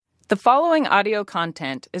The following audio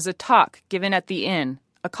content is a talk given at The Inn,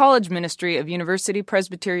 a college ministry of University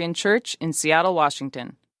Presbyterian Church in Seattle,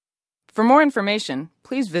 Washington. For more information,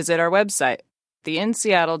 please visit our website,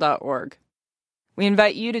 theinnseattle.org. We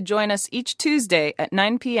invite you to join us each Tuesday at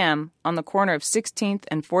 9 p.m. on the corner of 16th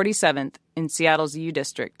and 47th in Seattle's U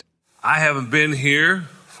District. I haven't been here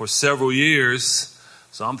for several years,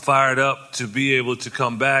 so I'm fired up to be able to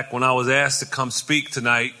come back. When I was asked to come speak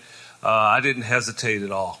tonight, I didn't hesitate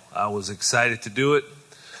at all. I was excited to do it.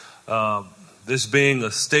 This being a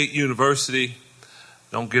state university,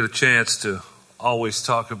 don't get a chance to always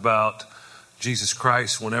talk about Jesus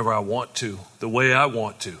Christ whenever I want to, the way I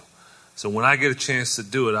want to. So when I get a chance to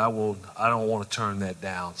do it, I don't want to turn that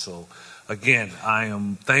down. So again, I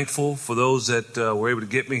am thankful for those that were able to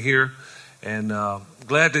get me here, and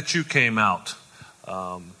glad that you came out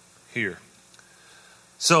here.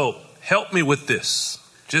 So help me with this.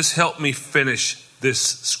 Just help me finish this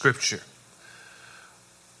scripture.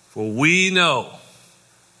 For we know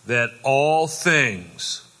that all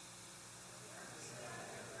things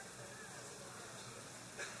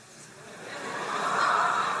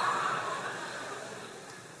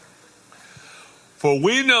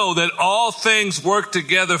work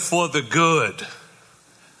together for the good.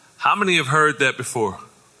 How many have heard that before?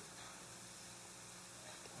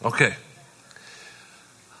 Okay.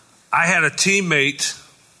 I had a teammate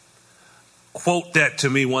quote that to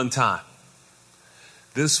me one time.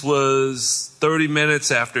 This was 30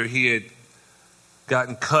 minutes after he had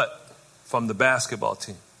gotten cut from the basketball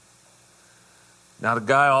team. Now, the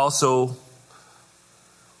guy also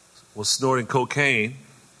was snorting cocaine,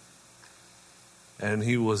 and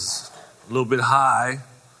he was a little bit high,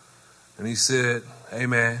 and he said, "Hey,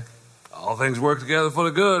 man, all things work together for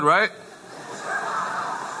the good, right?"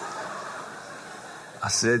 I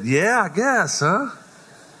said, "Yeah, I guess, huh?"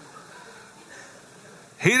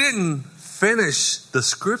 He didn't finish the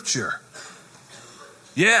scripture.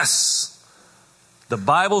 Yes, the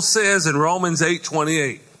Bible says in Romans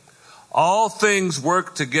 8:28, all things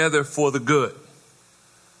work together for the good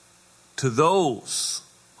to those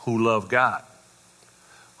who love God,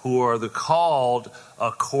 who are the called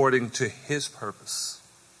according to his purpose.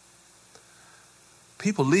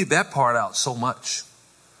 People leave that part out so much.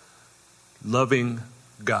 Loving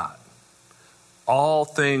God. All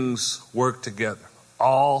things work together.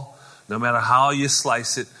 All, no matter how you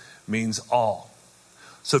slice it, means all.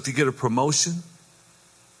 So if you get a promotion,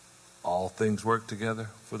 all things work together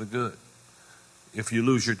for the good. If you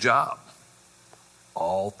lose your job,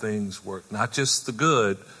 all things work, not just the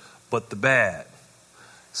good, but the bad.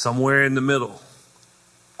 Somewhere in the middle.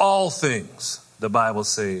 All things, the Bible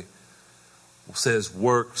says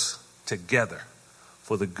works together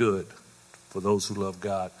for the good, for those who love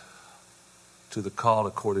God, to the call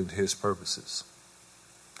according to his purposes.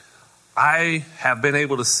 I have been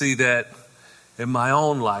able to see that in my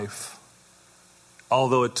own life,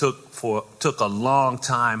 although it took a long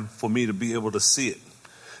time for me to be able to see it.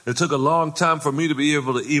 It took a long time for me to be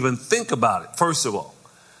able to even think about it, first of all.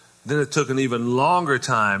 Then it took an even longer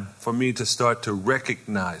time for me to start to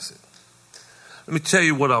recognize it. Let me tell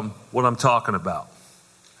you what I'm talking about.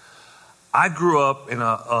 I grew up in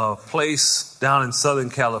a place down in Southern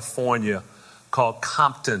California called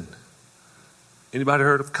Compton. Anybody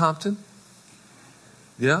heard of Compton?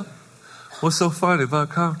 Yeah? What's so funny about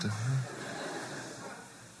Compton?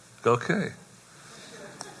 Okay.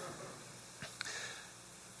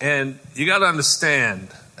 And you got to understand,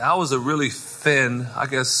 I was a really thin, I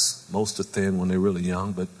guess most are thin when they're really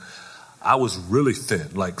young, but I was really thin,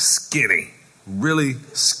 like skinny, really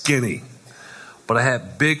skinny. But I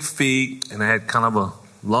had big feet and I had kind of a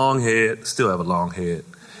long head, still have a long head.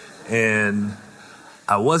 And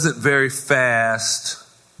I wasn't very fast,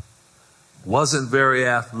 wasn't very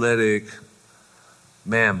athletic,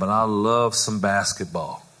 man, but I love some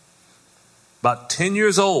basketball. About 10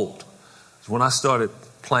 years old is when I started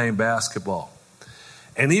playing basketball.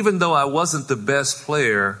 And even though I wasn't the best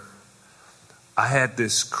player, I had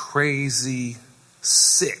this crazy,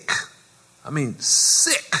 sick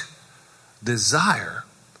desire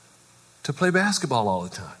to play basketball all the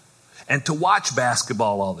time and to watch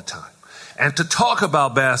basketball all the time and to talk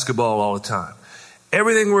about basketball all the time.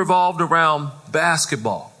 Everything revolved around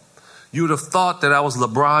basketball. You would have thought that I was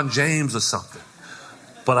LeBron James or something,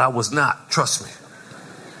 but I was not, trust me.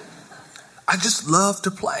 I just loved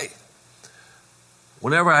to play.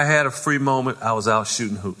 Whenever I had a free moment, I was out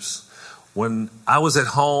shooting hoops. When I was at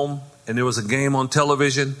home and there was a game on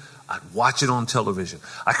television, I'd watch it on television.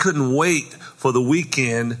 I couldn't wait for the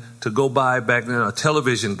weekend to go by back then, a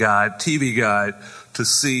television guide, TV guide, to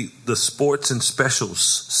see the sports and specials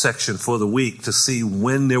section for the week to see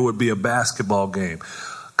when there would be a basketball game.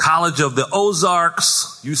 College of the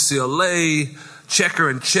Ozarks, UCLA, Checker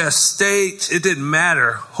and Chess State. It didn't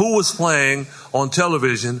matter who was playing on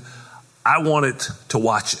television. I wanted to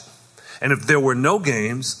watch it. And if there were no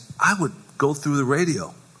games, I would go through the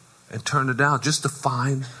radio and turn it down just to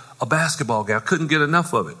find a basketball game. I couldn't get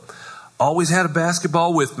enough of it. Always had a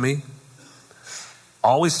basketball with me.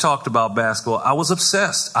 Always talked about basketball. I was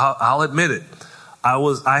obsessed. I'll admit it.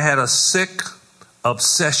 I had a sick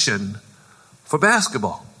obsession for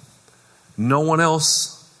basketball. No one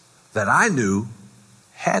else that I knew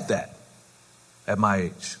had that at my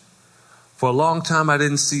age. For a long time, I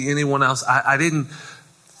didn't see anyone else. I didn't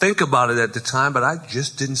think about it at the time, but I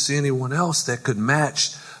just didn't see anyone else that could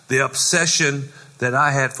match the obsession that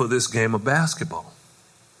I had for this game of basketball.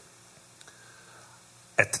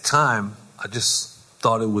 At the time, I just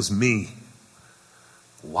thought it was me.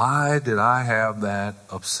 Why did I have that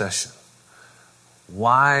obsession?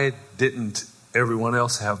 Why didn't everyone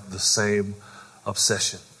else have the same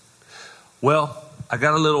obsession? Well, I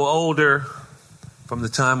got a little older from the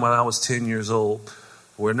time when I was 10 years old,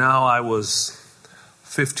 where now I was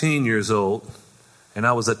 15 years old, and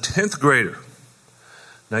I was a 10th grader.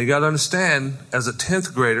 Now you got to understand, as a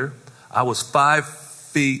 10th grader, I was 5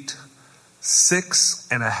 feet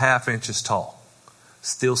 6.5 tall.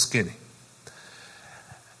 Still skinny.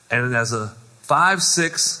 And as a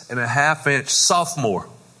 5'6.5" sophomore,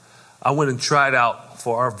 I went and tried out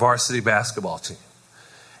for our varsity basketball team.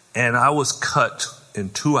 And I was cut in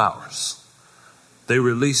 2 hours. They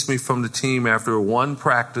released me from the team after one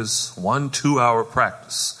 2-hour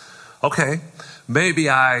practice. Okay, maybe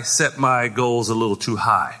I set my goals a little too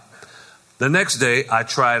high. The next day, I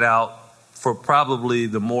tried out for probably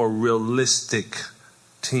the more realistic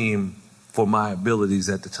team for my abilities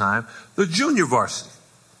at the time, the junior varsity.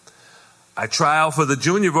 I try out for the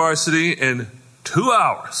junior varsity in 2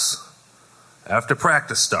 hours after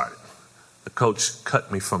practice started. The coach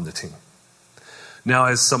cut me from the team. Now,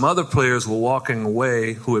 as some other players were walking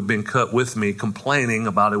away who had been cut with me, complaining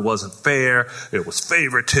about it wasn't fair, it was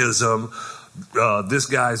favoritism, this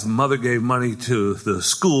guy's mother gave money to the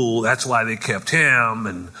school, that's why they kept him,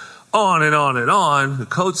 and on and on and on, the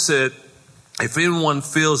coach said, if anyone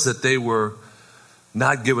feels that they were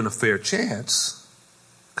not given a fair chance,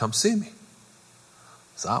 come see me.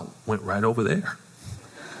 So I went right over there.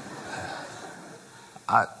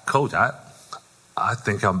 Coach, I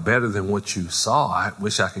think I'm better than what you saw. I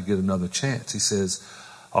wish I could get another chance. He says,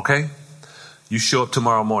 okay, you show up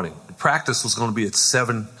tomorrow morning. The practice was going to be at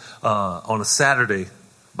 7 on a Saturday,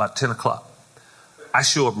 about 10 o'clock. I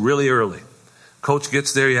show up really early. Coach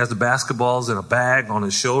gets there. He has the basketballs in a bag on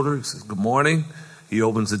his shoulder. He says, good morning. He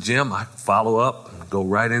opens the gym. I follow up and go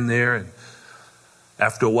right in there. And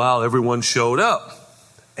after a while, everyone showed up.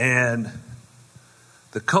 And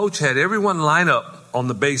the coach had everyone line up on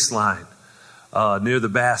the baseline near the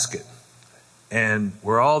basket. And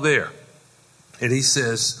we're all there. And he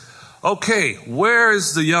says, okay, where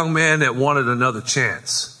is the young man that wanted another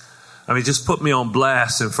chance? I mean, just put me on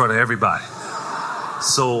blast in front of everybody.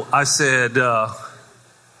 So I said, right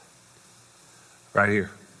here.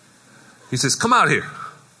 He says, come out here.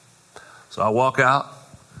 So I walk out.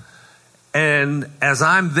 And as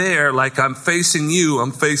I'm there, like I'm facing you,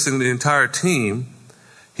 I'm facing the entire team.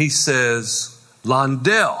 He says,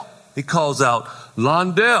 Londell. He calls out,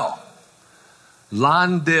 Londell.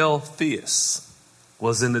 Londell Theus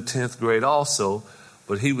was in the 10th grade also,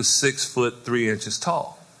 but he was 6'3"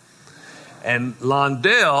 tall. And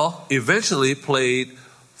Londell eventually played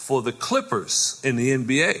for the Clippers in the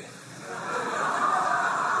NBA.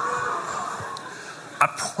 I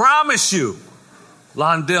promise you,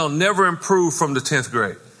 Londell never improved from the 10th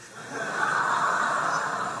grade.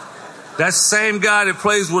 That same guy that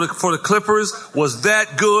plays for the Clippers was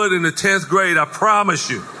that good in the 10th grade, I promise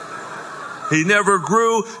you. He never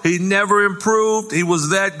grew, he never improved, he was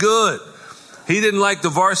that good. He didn't like the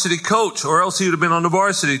varsity coach, or else he would have been on the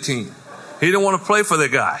varsity team. He didn't want to play for the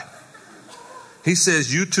guy. He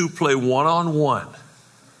says, you two play one-on-one,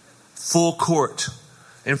 full court,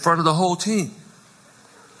 in front of the whole team.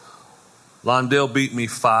 Londell beat me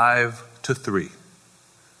 5-3.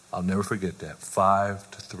 I'll never forget that,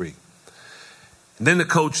 5-3. And then the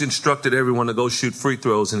coach instructed everyone to go shoot free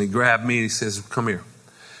throws, and he grabbed me and he says, come here.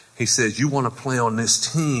 He says, you want to play on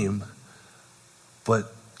this team,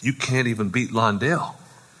 but you can't even beat Londell.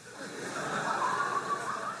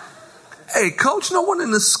 Hey, coach, no one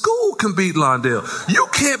in the school can beat Londell. You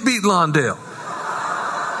can't beat Londell.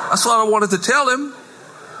 That's what I wanted to tell him.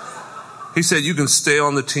 He said, you can stay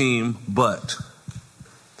on the team, but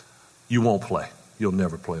you won't play. you'll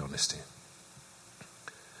never play on this team.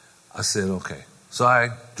 I said, okay. So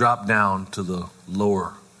I dropped down to the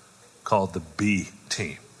lower, called the B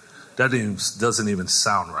team. That doesn't even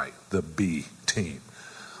sound right, the B team.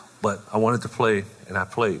 But I wanted to play, and I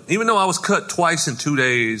played. Even though I was cut twice in 2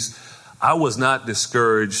 days, I was not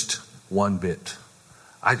discouraged one bit.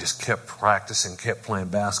 I just kept practicing, kept playing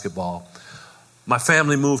basketball. My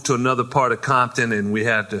family moved to another part of Compton, and we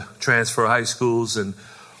had to transfer high schools. And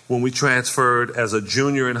when we transferred as a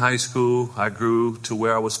junior in high school, I grew to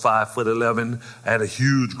where I was 5'11". I had a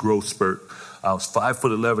huge growth spurt. I was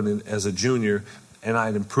 5'11" as a junior, and I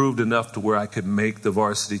had improved enough to where I could make the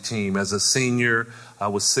varsity team. As a senior, I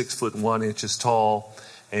was 6'1" tall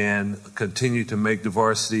and continued to make the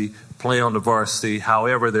varsity, play on the varsity.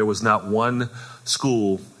 However, there was not one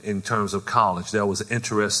school in terms of college that was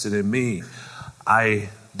interested in me. I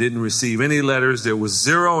didn't receive any letters. There was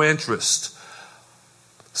zero interest.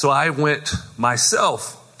 So I went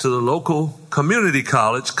myself to the local community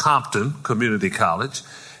college, Compton Community College,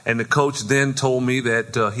 and the coach then told me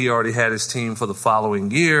that he already had his team for the following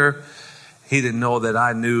year. He didn't know that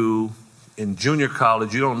I knew in junior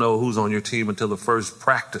college, you don't know who's on your team until the first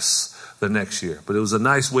practice the next year. But it was a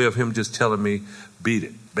nice way of him just telling me, beat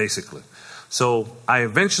it, basically. So I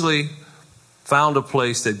eventually found a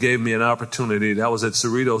place that gave me an opportunity. That was at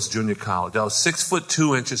Cerritos Junior College. I was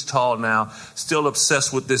 6'2" tall now, still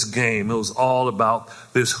obsessed with this game. It was all about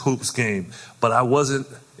this hoops game. But I wasn't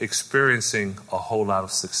experiencing a whole lot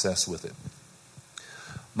of success with it.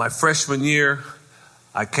 My freshman year,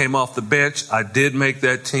 I came off the bench. I did make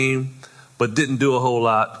that team, but didn't do a whole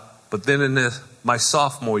lot. But then in my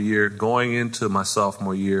sophomore year, going into my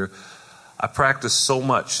sophomore year, I practiced so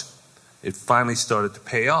much. It finally started to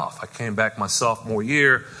pay off. I came back my sophomore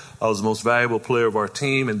year. I was the most valuable player of our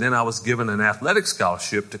team, and then I was given an athletic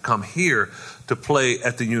scholarship to come here to play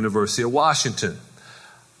at the University of Washington.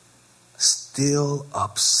 Still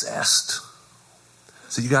obsessed.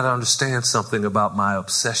 So you got to understand something about my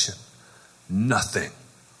obsession. Nothing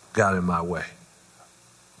got in my way.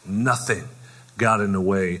 Nothing got in the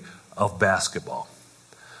way of basketball.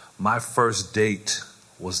 My first date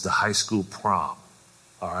was the high school prom,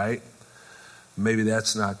 all right? Maybe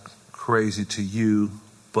that's not crazy to you,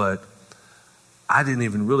 but I didn't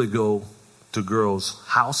even really go to girls'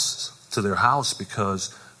 house, to their house,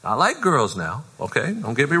 because I like girls now, okay?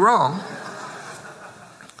 Don't get me wrong.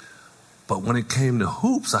 But when it came to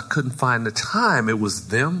hoops, I couldn't find the time. It was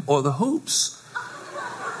them or the hoops.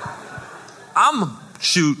 I'm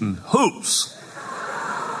shooting hoops.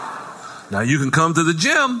 Now you can come to the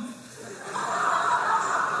gym,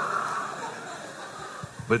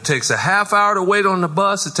 but it takes a half hour to wait on the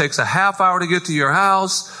bus. It takes a half hour to get to your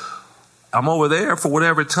house. I'm over there for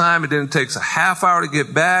whatever time. And then it takes a half hour to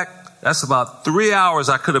get back. That's about 3 hours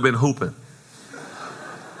I could have been hooping.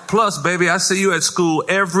 Plus, baby, I see you at school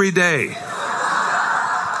every day.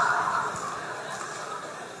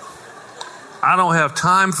 I don't have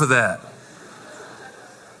time for that.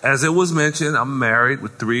 As it was mentioned, I'm married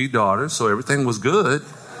with 3 daughters, so everything was good.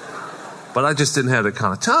 But I just didn't have that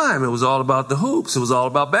kind of time. It was all about the hoops. It was all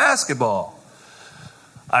about basketball.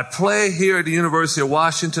 I play here at the University of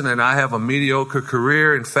Washington, and I have a mediocre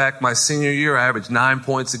career. In fact, my senior year, I averaged 9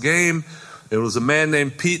 points a game. There was a man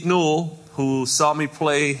named Pete Newell who saw me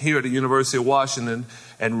play here at the University of Washington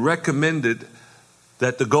and recommended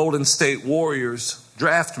that the Golden State Warriors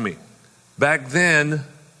draft me. Back then,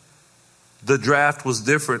 the draft was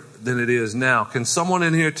different than it is now. Can someone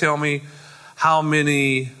in here tell me how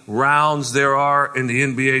many rounds there are in the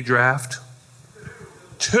NBA draft?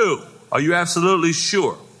 2. Are you absolutely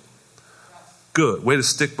sure? Good. Way to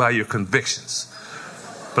stick by your convictions.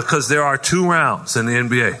 Because there are 2 rounds in the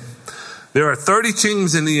NBA. There are 30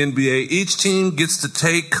 teams in the NBA. Each team gets to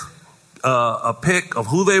take a pick of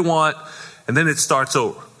who they want, and then it starts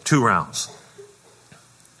over. 2 rounds.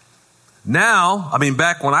 Now,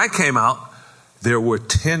 back when I came out, there were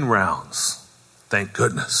 10 rounds. Thank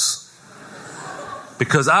goodness.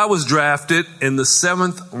 Because I was drafted in the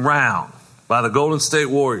 7th round by the Golden State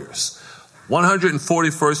Warriors.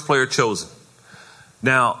 141st player chosen.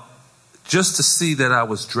 Now, just to see that I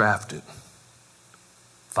was drafted,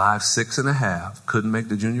 5'6.5", couldn't make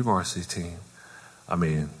the junior varsity team.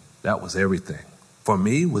 That was everything. For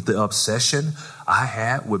me, with the obsession I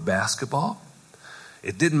had with basketball,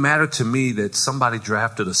 it didn't matter to me that somebody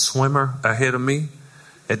drafted a swimmer ahead of me.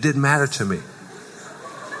 It didn't matter to me.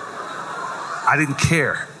 I didn't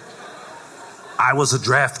care. I was a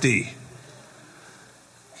draftee.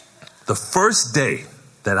 The first day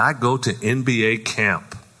that I go to NBA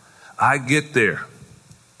camp, I get there.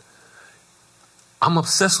 I'm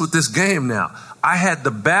obsessed with this game now. I had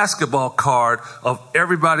the basketball card of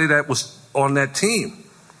everybody that was on that team.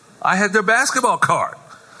 I had their basketball card.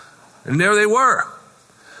 And there they were.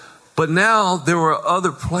 But now there were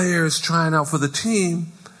other players trying out for the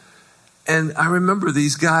team. And I remember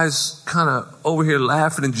these guys kind of over here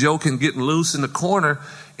laughing and joking, getting loose in the corner,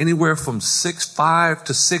 anywhere from 6'5"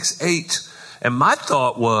 to 6'8". And my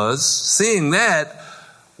thought was, seeing that,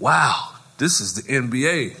 wow, this is the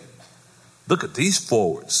NBA. Look at these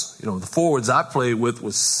forwards. You know, the forwards I played with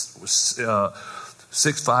was 6'5",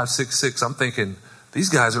 6'6". I'm thinking, these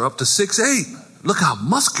guys are up to 6'8". Look how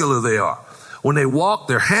muscular they are. When they walk,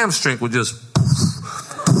 their hamstring would just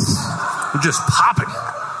popping.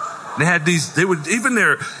 They had these,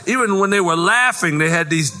 even when they were laughing, they had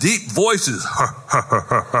these deep voices.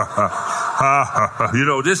 You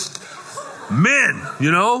know, just men,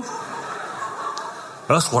 you know.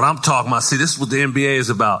 That's what I'm talking about. See, this is what the NBA is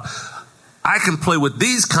about. I can play with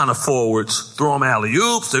these kind of forwards, throw them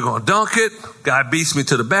alley-oops, they're going to dunk it. Guy beats me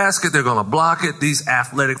to the basket, they're going to block it. These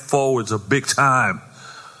athletic forwards are big time.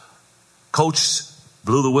 Coach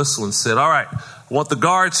blew the whistle and said, all right, I want the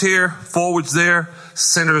guards here, forwards there,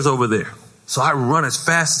 centers over there. So I run as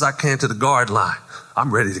fast as I can to the guard line.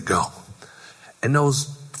 I'm ready to go. And those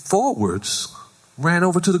forwards ran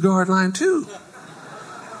over to the guard line too.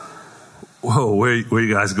 Whoa, where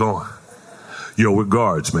you guys going? Yo, we're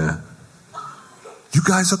guards, man. You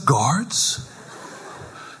guys are guards?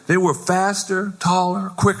 They were faster, taller,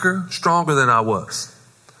 quicker, stronger than I was.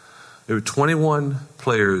 There were 21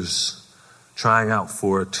 players trying out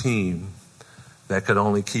for a team that could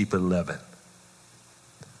only keep 11.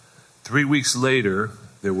 3 weeks later,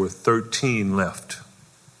 there were 13 left.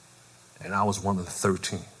 And I was one of the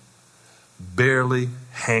 13. Barely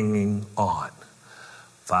hanging on.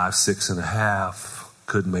 5'6" and a half,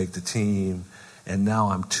 couldn't make the team. And now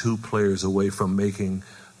I'm 2 players away from making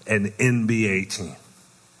an NBA team.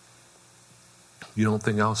 You don't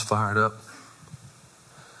think I was fired up?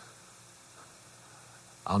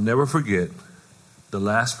 I'll never forget the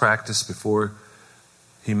last practice before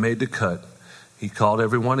he made the cut. He called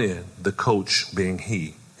everyone in, the coach being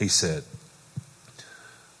he. He said,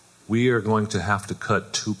 we are going to have to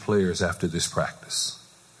cut 2 players after this practice.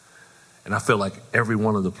 And I felt like every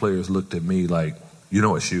one of the players looked at me like, you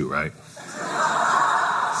know it's you, right?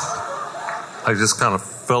 I just kind of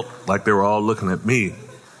felt like they were all looking at me,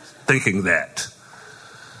 thinking that.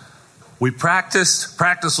 We practiced.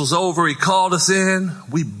 Practice was over. He called us in.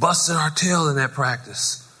 We busted our tail in that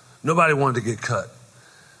practice. Nobody wanted to get cut.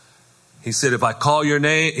 He said, if I call your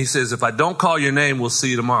name, he says, if I don't call your name, we'll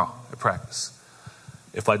see you tomorrow at practice.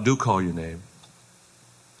 If I do call your name,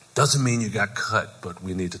 doesn't mean you got cut, but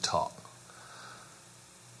we need to talk.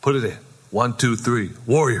 Put it in. 1, 2, 3.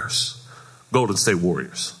 Warriors. Golden State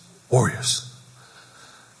Warriors. Warriors.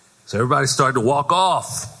 So everybody started to walk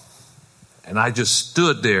off. And I just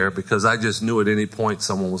stood there because I just knew at any point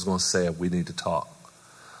someone was going to say, we need to talk.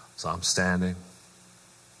 So I'm standing.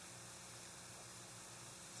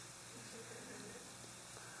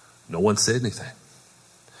 No one said anything.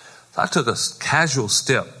 So I took a casual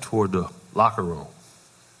step toward the locker room.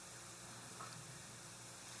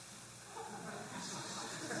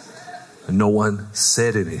 And no one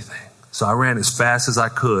said anything. So I ran as fast as I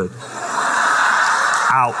could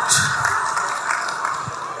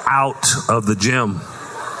out of the gym.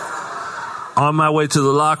 On my way to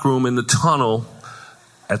the locker room in the tunnel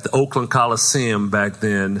at the Oakland Coliseum back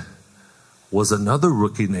then was another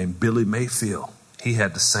rookie named Billy Mayfield. He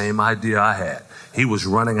had the same idea I had. He was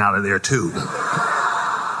running out of there too.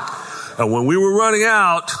 And when we were running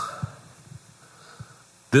out,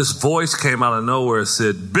 this voice came out of nowhere and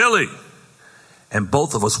said, Billy. And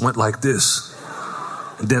both of us went like this.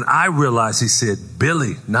 And then I realized he said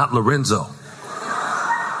Billy, not Lorenzo.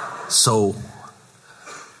 So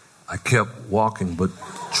I kept walking, but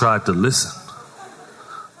tried to listen.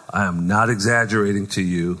 I am not exaggerating to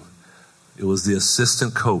you. It was the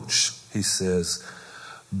assistant coach. He says,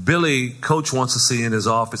 Billy, coach wants to see you in his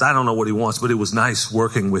office. I don't know what he wants, but it was nice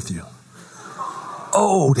working with you.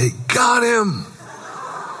 Oh, they got him.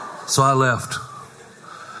 So I left.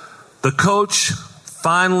 The coach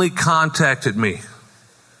finally contacted me.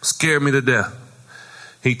 Scared me to death.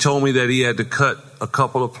 He told me that he had to cut a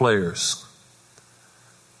couple of players,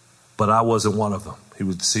 but I wasn't one of them. He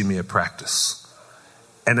would see me at practice.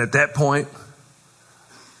 And at that point,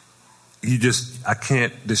 I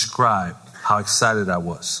can't describe how excited I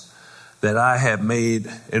was that I had made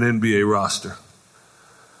an NBA roster.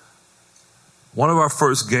 One of our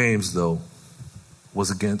first games, though,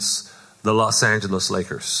 was against the Los Angeles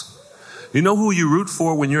Lakers. You know who you root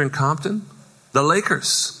for when you're in Compton? The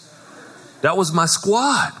Lakers. That was my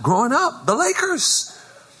squad growing up, the Lakers.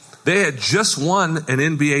 They had just won an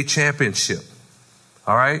NBA championship.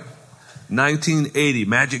 All right? 1980,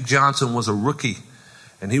 Magic Johnson was a rookie,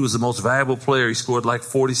 and he was the most valuable player. He scored like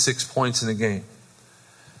 46 points in a game.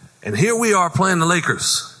 And here we are playing the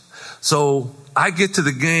Lakers. So I get to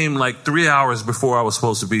the game like 3 hours before I was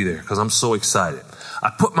supposed to be there because I'm so excited.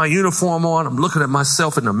 I put my uniform on. I'm looking at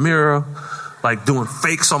myself in the mirror, like doing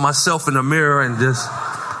fakes on myself in the mirror, and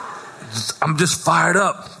I'm just fired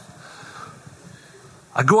up.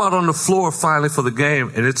 I go out on the floor finally for the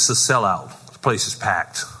game, and it's a sellout. The place is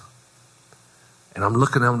packed. And I'm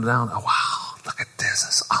looking them down. Oh, wow, look at this.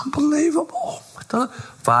 It's unbelievable.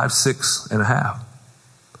 5, 6 and a half.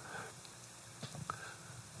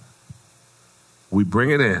 We bring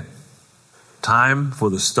it in. Time for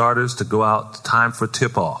the starters to go out. Time for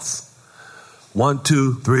tip-off. 1,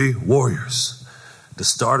 2, 3, Warriors. The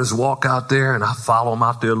starters walk out there, and I follow them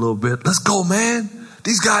out there a little bit. Let's go, man.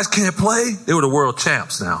 These guys can't play. They were the world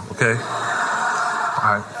champs now, okay?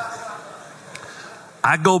 All right.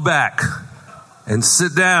 I go back and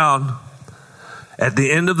sit down at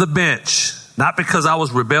the end of the bench, not because I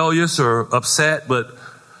was rebellious or upset, but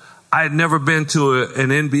I had never been to an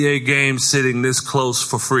NBA game sitting this close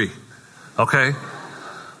for free, okay?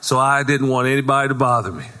 So I didn't want anybody to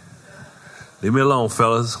bother me. Leave me alone,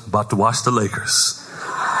 fellas. I'm about to watch the Lakers.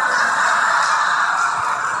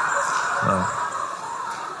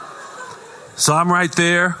 So I'm right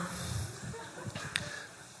there.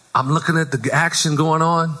 I'm looking at the action going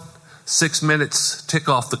on. 6 minutes, tick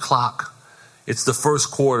off the clock. It's the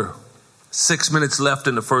first quarter. 6 minutes left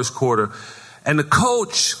in the first quarter. And the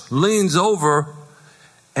coach leans over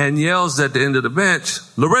and yells at the end of the bench,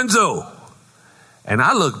 Lorenzo. And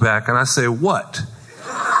I look back and I say, what?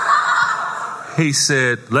 He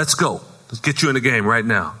said, let's go. Let's get you in the game right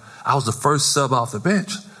now. I was the first sub off the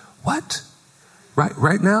bench. What?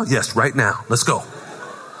 Right now? Yes, right now. Let's go.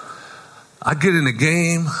 I get in the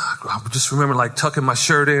game. I just remember like tucking my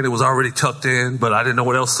shirt in. It was already tucked in, but I didn't know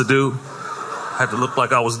what else to do. I had to look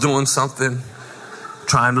like I was doing something,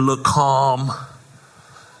 trying to look calm.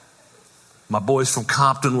 My boys from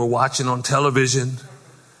Compton were watching on television.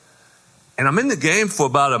 And I'm in the game for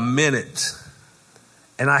about a minute.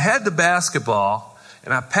 And I had the basketball,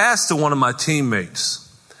 and I passed to one of my teammates.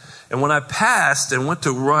 And when I passed and went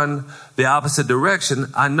to run the opposite direction,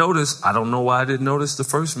 I noticed, I don't know why I didn't notice the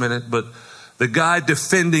first minute, but the guy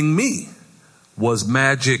defending me was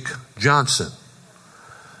Magic Johnson.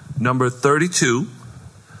 Number 32,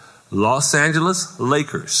 Los Angeles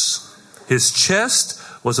Lakers. His chest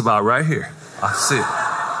was about right here. I see it.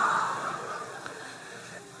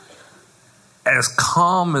 As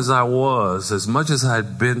calm as I was, as much as I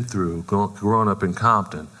had been through growing up in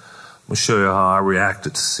Compton, I'm going to show you how I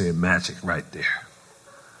reacted to seeing Magic right there.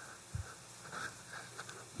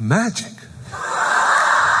 Magic.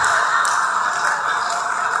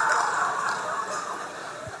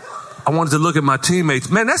 I wanted to look at my teammates.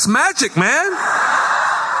 Man, that's Magic, man.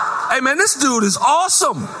 Hey, man, this dude is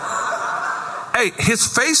awesome. Hey, his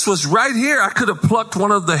face was right here. I could have plucked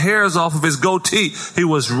one of the hairs off of his goatee. He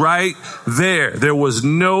was right there. There was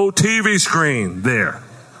no TV screen there.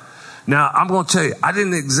 Now, I'm going to tell you, I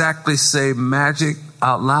didn't exactly say Magic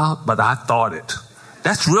out loud, but I thought it.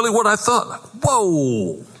 That's really what I thought. Like,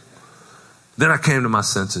 whoa. Then I came to my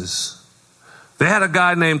senses. They had a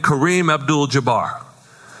guy named Kareem Abdul-Jabbar.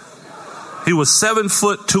 He was 7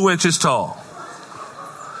 foot 2 inches tall.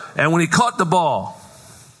 And when he caught the ball,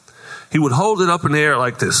 he would hold it up in the air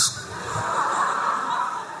like this.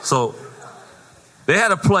 So they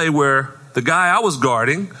had a play where the guy I was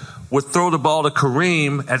guarding would throw the ball to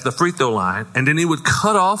Kareem at the free throw line, and then he would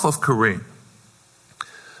cut off of Kareem,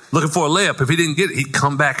 looking for a layup. If he didn't get it, he'd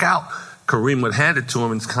come back out. Kareem would hand it to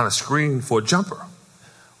him and kind of screen for a jumper.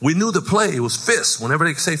 We knew the play. It was fist. Whenever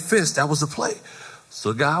they say fist, that was the play.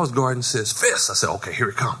 So the guy I was guarding says, fist. I said, okay, here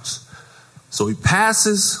it comes. So he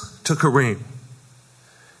passes to Kareem.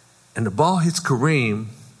 And the ball hits Kareem,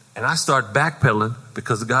 and I start backpedaling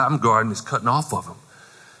because the guy I'm guarding is cutting off of him.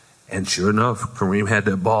 And sure enough, Kareem had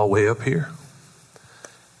that ball way up here.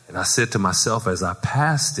 And I said to myself as I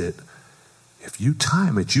passed it, if you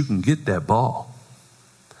time it, you can get that ball.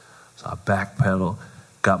 So I backpedaled,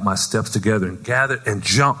 got my steps together and gathered and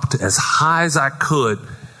jumped as high as I could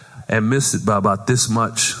and missed it by about this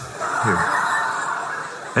much here.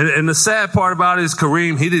 And the sad part about it is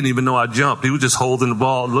Kareem, he didn't even know I jumped. He was just holding the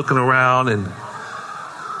ball, looking around, and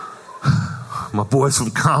my boys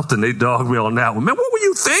from Compton, they dogged me on that one. Man, what were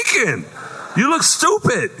you thinking? You look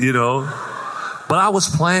stupid, you know. But I was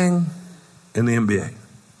playing in the NBA.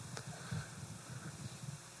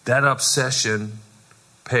 That obsession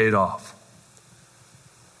paid off.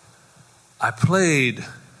 I played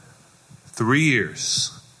 3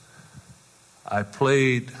 years. I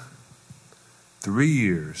played 3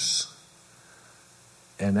 years.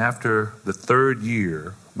 And after the third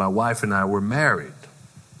year, my wife and I were married.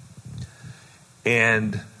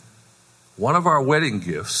 And one of our wedding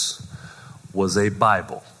gifts was a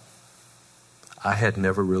Bible. I had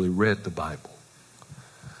never really read the Bible.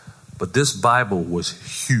 But this Bible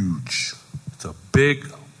was huge. It's a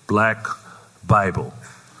big black Bible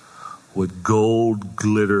with gold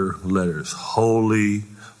glitter letters, Holy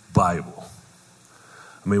Bible.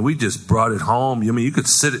 I mean, we just brought it home. I mean, you could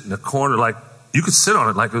sit it in the corner you could sit on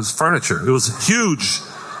it like it was furniture. It was a huge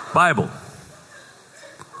Bible.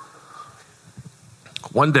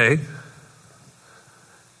 One day,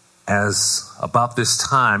 as about this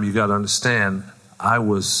time, you got to understand, I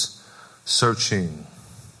was searching.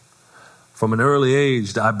 From an early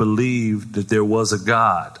age, I believed that there was a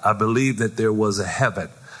God. I believed that there was a heaven.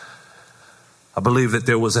 I believed that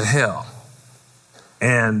there was a hell.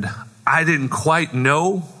 And I didn't quite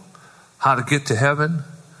know how to get to heaven.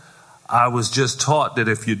 I was just taught that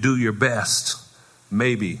if you do your best,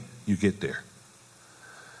 maybe you get there.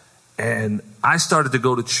 And I started to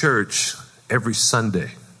go to church every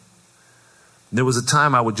Sunday. There was a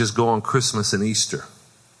time I would just go on Christmas and Easter.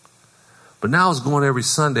 But now I was going every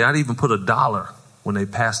Sunday. I'd even put $1 when they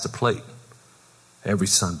passed the plate every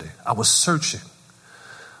Sunday. I was searching.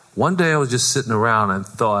 One day I was just sitting around and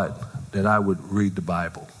thought that I would read the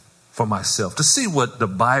Bible for myself to see what the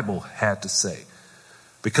Bible had to say.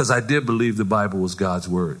 Because I did believe the Bible was God's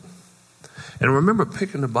word. And I remember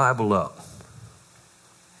picking the Bible up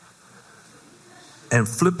and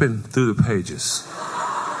flipping through the pages.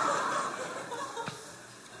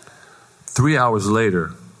 3 hours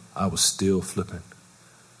later, I was still flipping.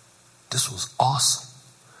 This was awesome.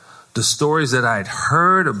 The stories that I had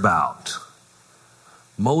heard about,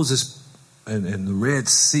 Moses and the Red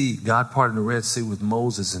Sea, God parted the Red Sea with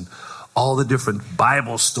Moses, and all the different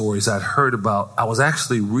Bible stories I'd heard about, I was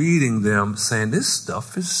actually reading them saying, this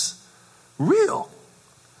stuff is real.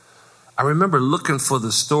 I remember looking for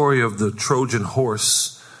the story of the Trojan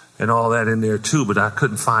horse and all that in there too, but I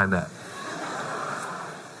couldn't find that.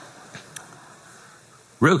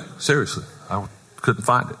 Really, seriously, I couldn't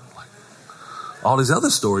find it. All these other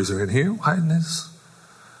stories are in here. Why isn't this?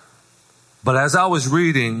 But as I was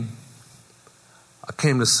reading, I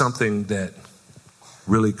came to something that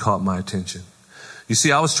really caught my attention. You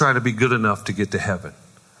see, I was trying to be good enough to get to heaven.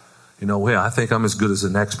 I think I'm as good as the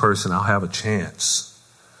next person. I'll have a chance.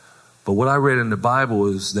 But what I read in the Bible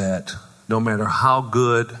is that no matter how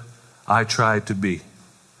good I tried to be,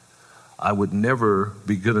 I would never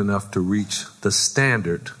be good enough to reach the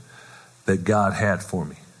standard that God had for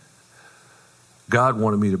me. God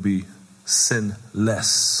wanted me to be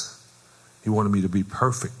sinless. He wanted me to be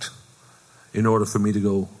perfect. In order for me to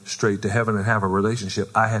go straight to heaven and have a relationship,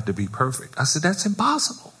 I had to be perfect. I said, that's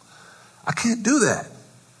impossible. I can't do that.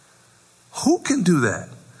 Who can do that?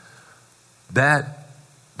 That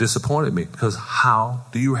disappointed me, because how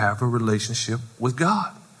do you have a relationship with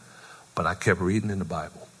God? But I kept reading in the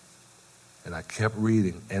Bible. And I kept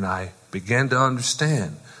reading, and I began to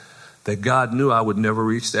understand that God knew I would never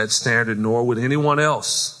reach that standard, nor would anyone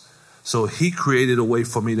else. So he created a way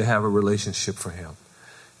for me to have a relationship for him.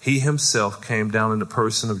 He himself came down in the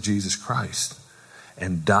person of Jesus Christ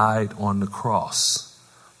and died on the cross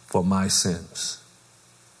for my sins.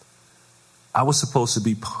 I was supposed to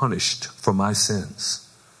be punished for my sins.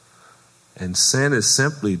 And sin is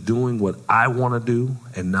simply doing what I want to do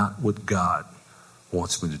and not what God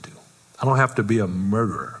wants me to do. I don't have to be a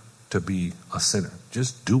murderer to be a sinner.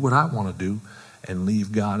 Just do what I want to do and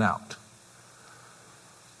leave God out.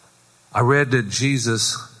 I read that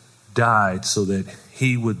Jesus died so that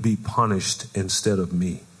he would be punished instead of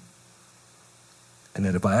me. And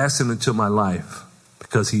that if I asked him into my life,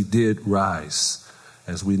 because he did rise,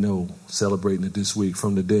 as we know, celebrating it this week,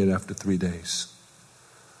 from the dead after 3 days.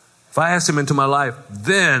 If I asked him into my life,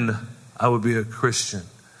 then I would be a Christian.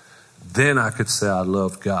 Then I could say I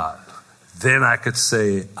love God. Then I could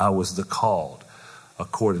say I was the called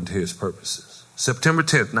according to his purposes. September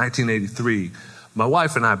 10th, 1983, my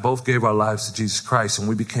wife and I both gave our lives to Jesus Christ, and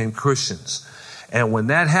we became Christians. And when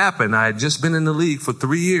that happened, I had just been in the league for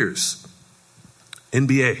 3 years,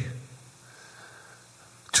 NBA.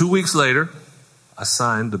 2 weeks later, I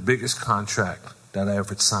signed the biggest contract that I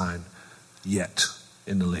ever signed yet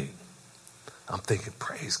in the league. I'm thinking,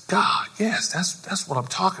 praise God. Yes, that's what I'm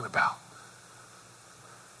talking about.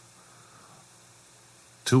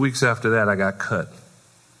 2 weeks after that, I got cut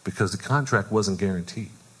because the contract wasn't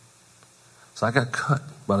guaranteed. So I got cut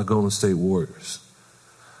by the Golden State Warriors.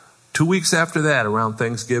 2 weeks after that, around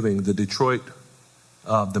Thanksgiving,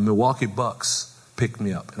 the Milwaukee Bucks picked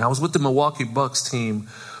me up. And I was with the Milwaukee Bucks team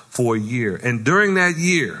for a year. And during that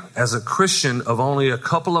year, as a Christian of only a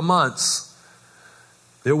couple of months,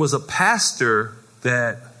 there was a pastor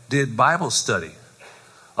that did Bible study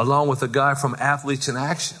along with a guy from Athletes in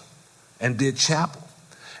Action and did chapel.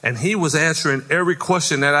 And he was answering every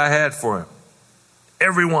question that I had for him.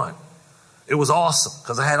 Every one. It was awesome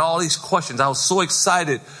because I had all these questions. I was so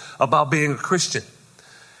excited about being a Christian.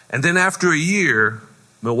 And then after a year,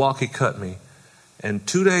 Milwaukee cut me. And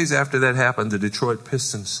 2 days after that happened, the Detroit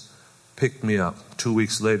Pistons picked me up. 2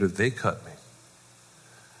 weeks later, they cut me.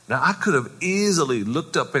 Now, I could have easily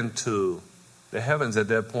looked up into the heavens at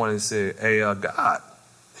that point and said, hey, God,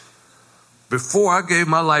 before I gave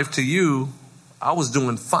my life to you, I was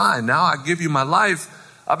doing fine. Now I give you my life.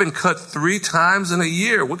 I've been cut 3 times in a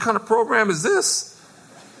year. What kind of program is this?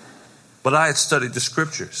 But I had studied the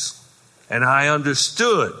scriptures, and I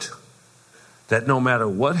understood that no matter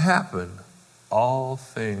what happened, all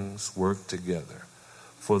things work together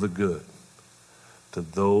for the good to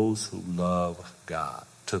those who love God,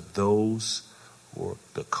 to those who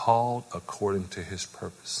are called according to his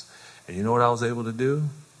purpose. And you know what I was able to do?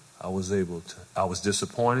 I was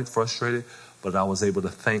disappointed, frustrated, but I was able to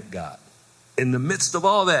thank God. In the midst of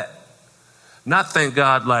all that, not thank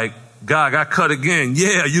God like, God, I got cut again.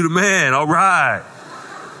 Yeah, you the man. All right.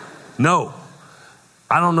 No,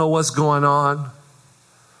 I don't know what's going on.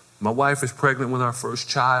 My wife is pregnant with our first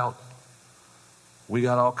child. We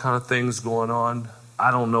got all kind of things going on.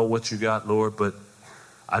 I don't know what you got, Lord, but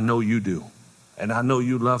I know you do. And I know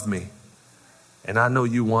you love me. And I know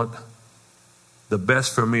you want the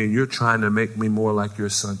best for me, and you're trying to make me more like your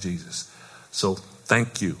son, Jesus. So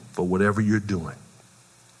thank you for whatever you're doing.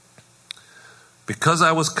 Because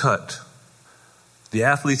I was cut, the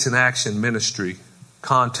Athletes in Action ministry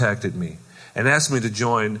contacted me and asked me to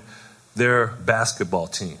join their basketball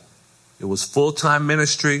team. It was full-time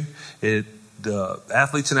ministry. The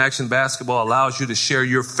Athletes in Action basketball allows you to share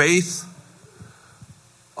your faith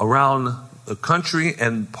around the country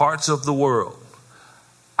and parts of the world.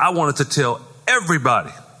 I wanted to tell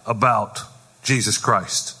everybody about Jesus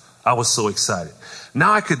Christ. I was so excited.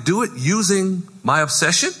 Now I could do it using my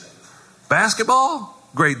obsession. Basketball,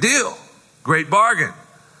 great deal, great bargain.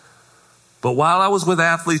 But while I was with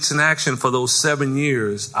Athletes in Action for those 7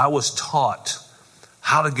 years, I was taught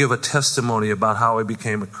how to give a testimony about how I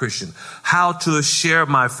became a Christian, how to share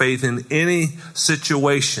my faith in any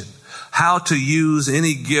situation, how to use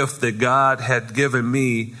any gift that God had given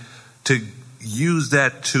me to use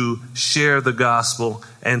that to share the gospel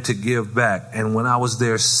and to give back. And when I was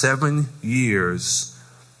there 7 years,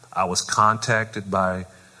 I was contacted by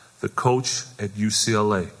the coach at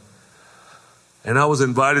UCLA. And I was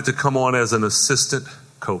invited to come on as an assistant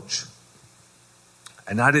coach.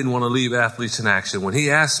 And I didn't want to leave Athletes in Action. When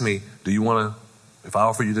he asked me, if I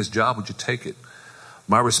offer you this job, would you take it?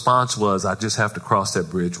 My response was, I just have to cross that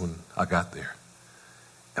bridge when I got there.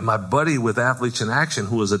 And my buddy with Athletes in Action,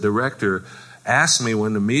 who was a director, asked me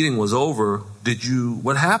when the meeting was over,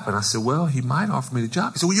 what happened? I said, well, he might offer me the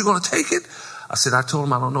job. He said, well, you going to take it? I said, I told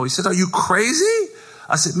him I don't know. He said, are you crazy?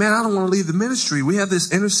 I said, man, I don't want to leave the ministry. We have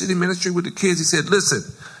this inner city ministry with the kids. He said, listen,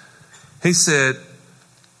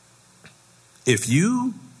 if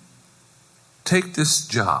you take this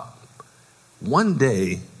job, one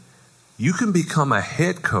day you can become a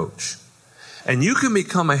head coach. And you can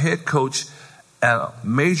become a head coach at a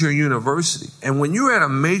major university. And when you're at a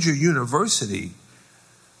major university,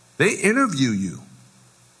 they interview you.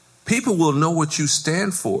 People will know what you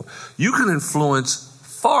stand for. You can influence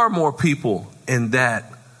far more people in that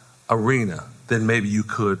arena than maybe you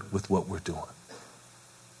could with what we're doing.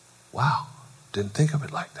 Wow, didn't think of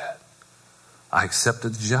it like that. I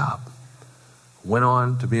accepted the job. Went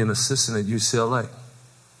on to be an assistant at UCLA.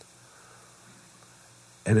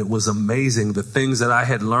 And it was amazing the things that I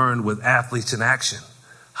had learned with Athletes in Action,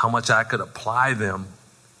 how much I could apply them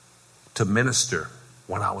to minister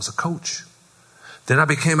when I was a coach. Then I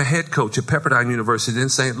became a head coach at Pepperdine University, then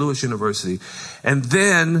St. Louis University. And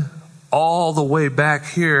then all the way back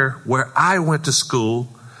here where I went to school,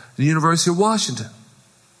 the University of Washington.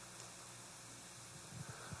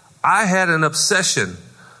 I had an obsession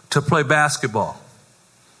to play basketball.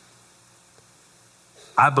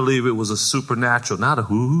 I believe it was a supernatural, not a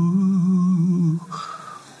whoo.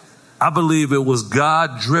 I believe it was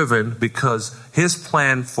God-driven because his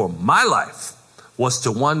plan for my life was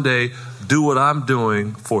to one day do what I'm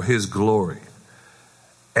doing for his glory.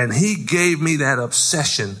 And he gave me that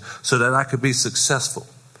obsession so that I could be successful.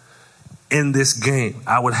 in this game.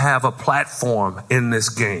 I would have a platform in this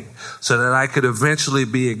game so that I could eventually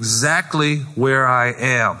be exactly where I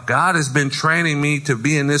am. God has been training me to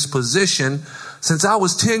be in this position since I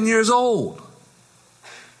was 10 years old.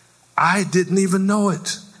 I didn't even know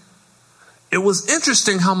it. It was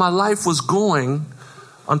interesting how my life was going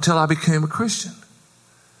until I became a Christian.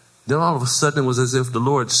 Then all of a sudden it was as if the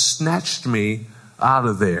Lord snatched me out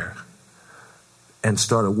of there and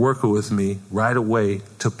started working with me right away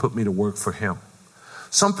to put me to work for him.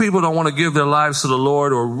 Some people don't want to give their lives to the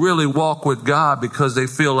Lord or really walk with God because they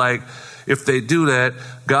feel like if they do that,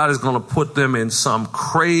 God is going to put them in some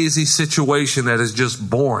crazy situation that is just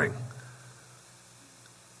boring.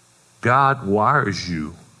 God wires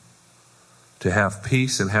you to have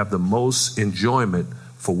peace and have the most enjoyment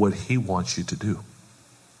for what he wants you to do,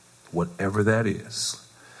 whatever that is.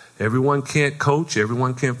 Everyone can't coach,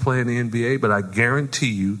 everyone can't play in the NBA, but I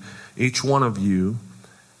guarantee you, each one of you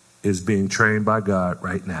is being trained by God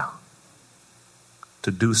right now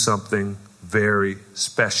to do something very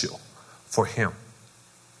special for him.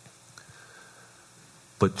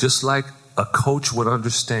 But just like a coach would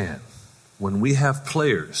understand, when we have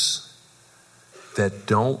players that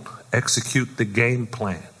don't execute the game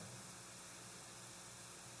plan,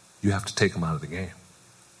 you have to take them out of the game.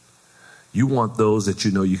 You want those that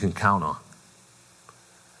you know you can count on.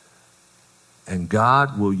 And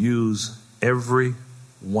God will use every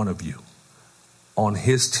one of you on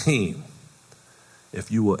his team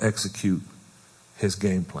if you will execute his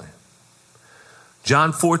game plan.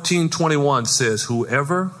 John 14:21 says,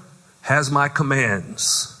 whoever has my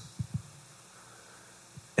commands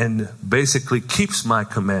and basically keeps my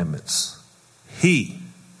commandments,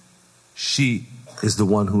 she is the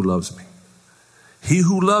one who loves me. He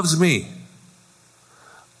who loves me,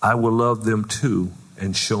 I will love them too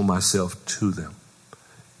and show myself to them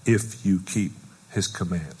if you keep his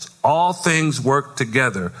commands. All things work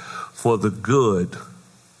together for the good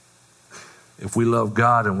if we love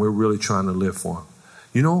God and we're really trying to live for him.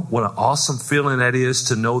 You know what an awesome feeling that is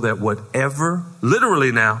to know that whatever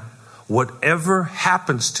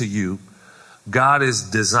happens to you, God has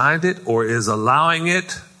designed it or is allowing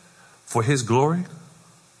it for his glory.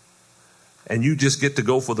 And you just get to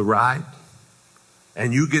go for the ride.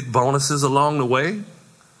 And you get bonuses along the way.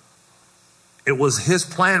 It was his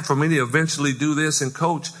plan for me to eventually do this and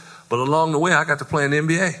coach. But along the way, I got to play in the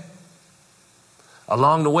NBA.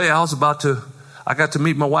 Along the way, I got to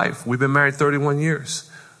meet my wife. We've been married 31 years.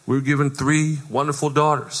 We were given 3 wonderful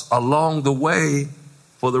daughters. Along the way,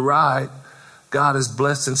 for the ride, God has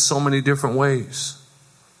blessed in so many different ways.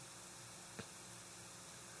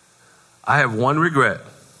 I have one regret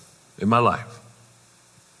in my life.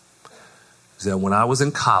 Is that when I was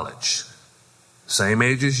in college, same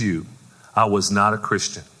age as you, I was not a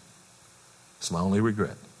Christian. It's my only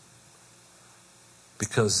regret.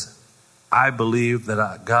 Because I believe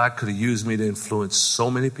that God could have used me to influence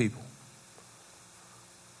so many people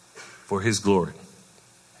for his glory.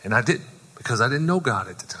 And I didn't, because I didn't know God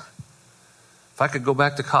at the time. If I could go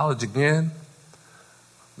back to college again,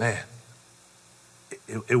 man,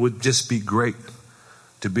 it would just be great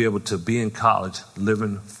to be able to be in college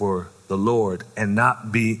living for the Lord and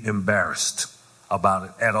not be embarrassed about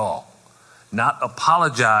it at all. Not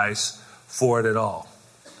apologize for it at all.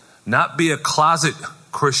 Not be a closet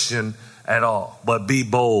Christian at all, but be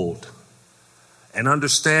bold. And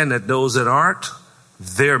understand that those that aren't,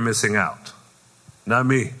 they're missing out. Not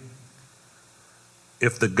me.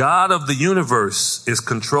 If the God of the universe is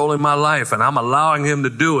controlling my life and I'm allowing him to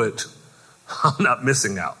do it, I'm not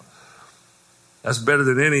missing out. That's better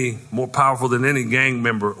than more powerful than any gang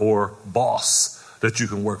member or boss that you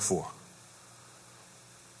can work for.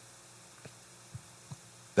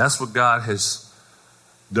 That's what God has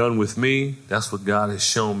done with me. That's what God has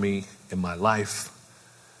shown me in my life.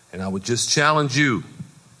 And I would just challenge you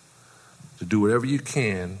to do whatever you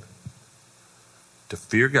can to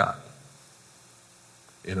fear God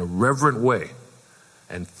in a reverent way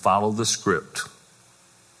and follow the script.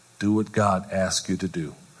 Do what God asks you to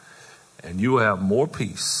do. And you will have more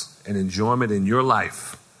peace and enjoyment in your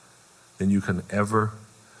life than you can ever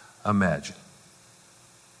imagine.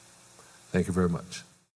 Thank you very much.